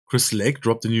Crystal Lake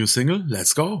dropped a new single.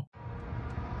 Let's go.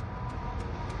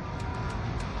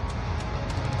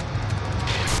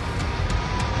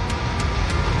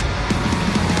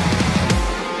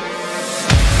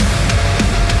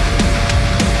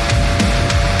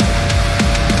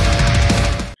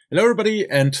 Hello everybody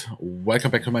and welcome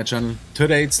back to my channel.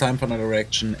 Today it's time for another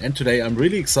reaction, and today I'm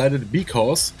really excited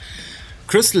because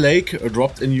Crystal Lake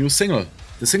dropped a new single.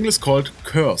 The single is called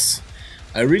Curse.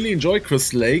 I really enjoy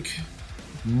Crystal Lake.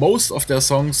 Most of their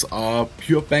songs are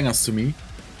pure bangers to me,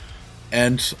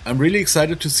 and I'm really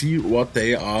excited to see what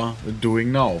they are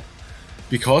doing now,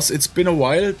 because it's been a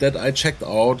while that I checked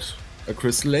out a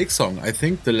Crystal Lake song. I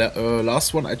think the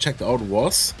last one I checked out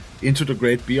was Into the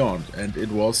Great Beyond, and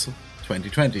it was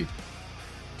 2020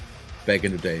 back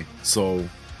in the day. So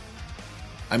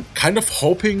I'm kind of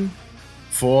hoping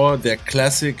for their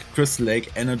classic Crystal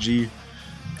Lake energy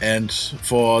and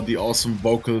for the awesome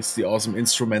vocals, the awesome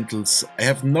instrumentals. I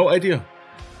have no idea.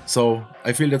 So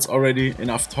I feel that's already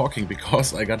enough talking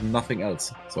because I got nothing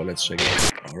else. So let's check it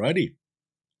out. Alrighty.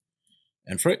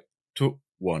 And 3, 2,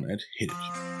 1 and hit it.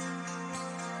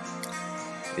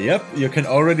 Yep, you can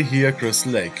already hear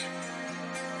Crystal Lake.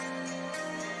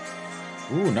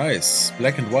 Ooh, nice.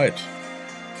 Black and white.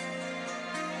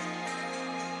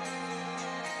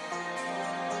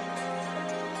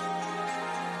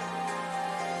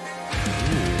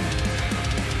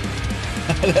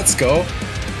 Let's go.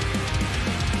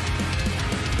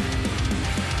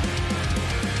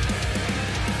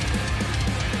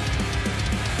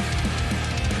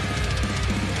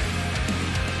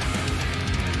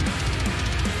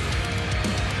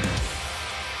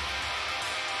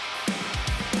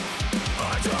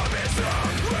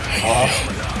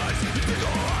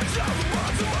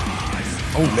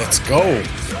 Oh, let's go.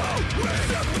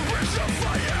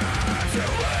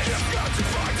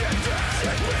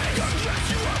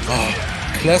 Oh,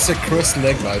 classic Crystal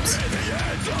Lake vibes.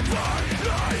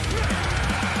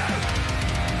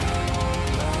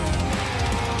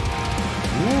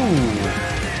 Ooh.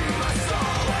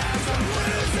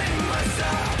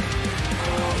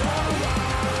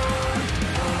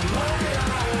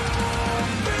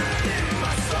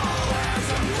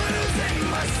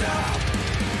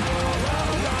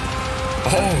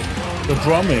 Oh, the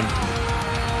drumming.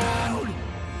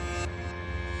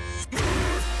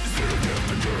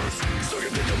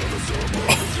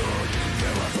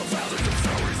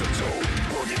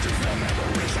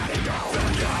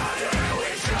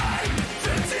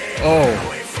 Oh.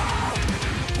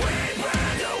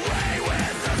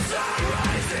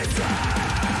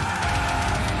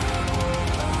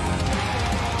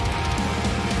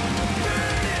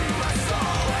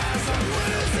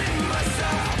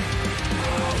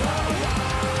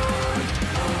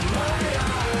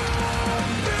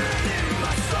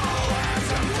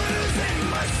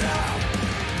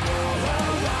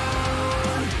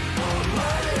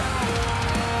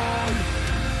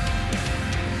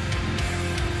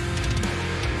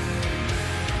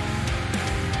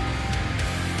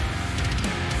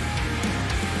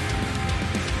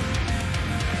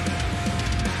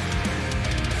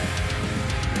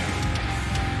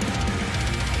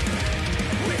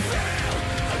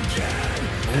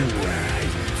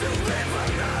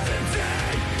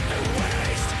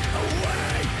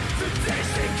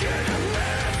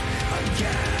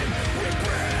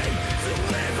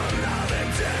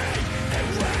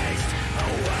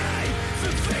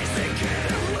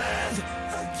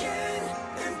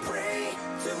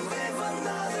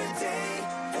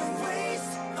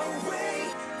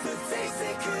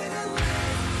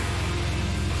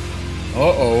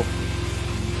 Uh-oh.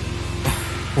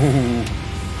 Ooh.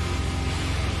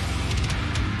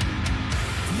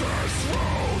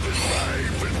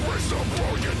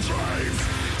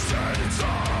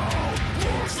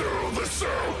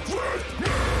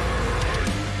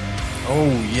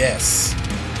 Oh, yes.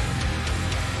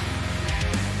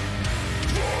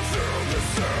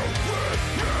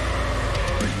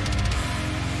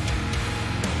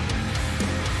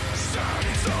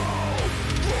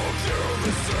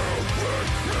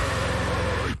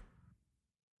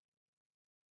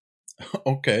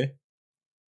 Okay.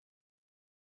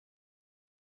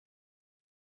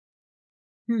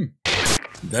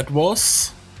 That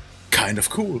was kind of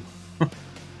cool.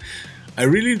 I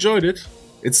really enjoyed it.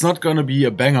 It's not gonna be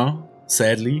a banger,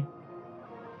 sadly,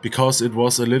 because it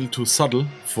was a little too subtle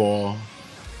for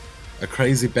a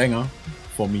crazy banger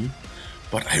for me.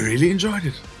 But I really enjoyed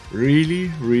it.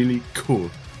 Really, really cool.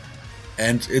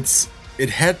 And it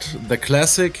had the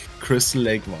classic Crystal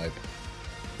Lake vibe.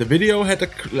 The video had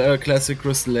a classic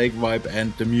Crystal Lake vibe,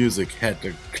 and the music had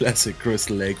a classic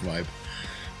Crystal Lake vibe.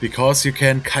 Because you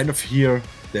can kind of hear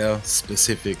their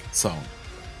specific sound.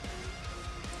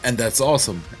 And that's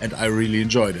awesome, and I really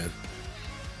enjoyed it.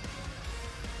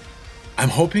 I'm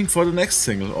hoping for the next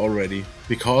single already,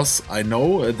 because I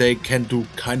know they can do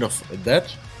kind of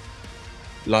that,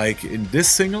 like in this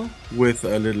single, with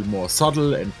a little more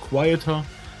subtle and quieter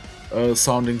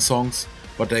sounding songs,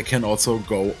 but they can also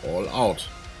go all out.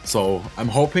 So I'm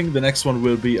hoping the next one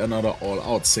will be another all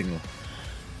out single.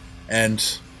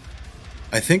 And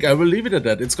I think I will leave it at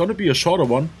that. It's gonna be a shorter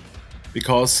one,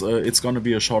 because it's gonna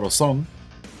be a shorter song.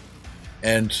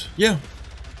 And yeah,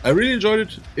 I really enjoyed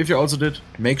it. If you also did,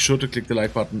 make sure to click the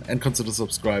like button and consider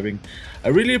subscribing. I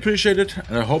really appreciate it,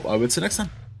 and I hope I will see you next time.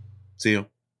 See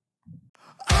you.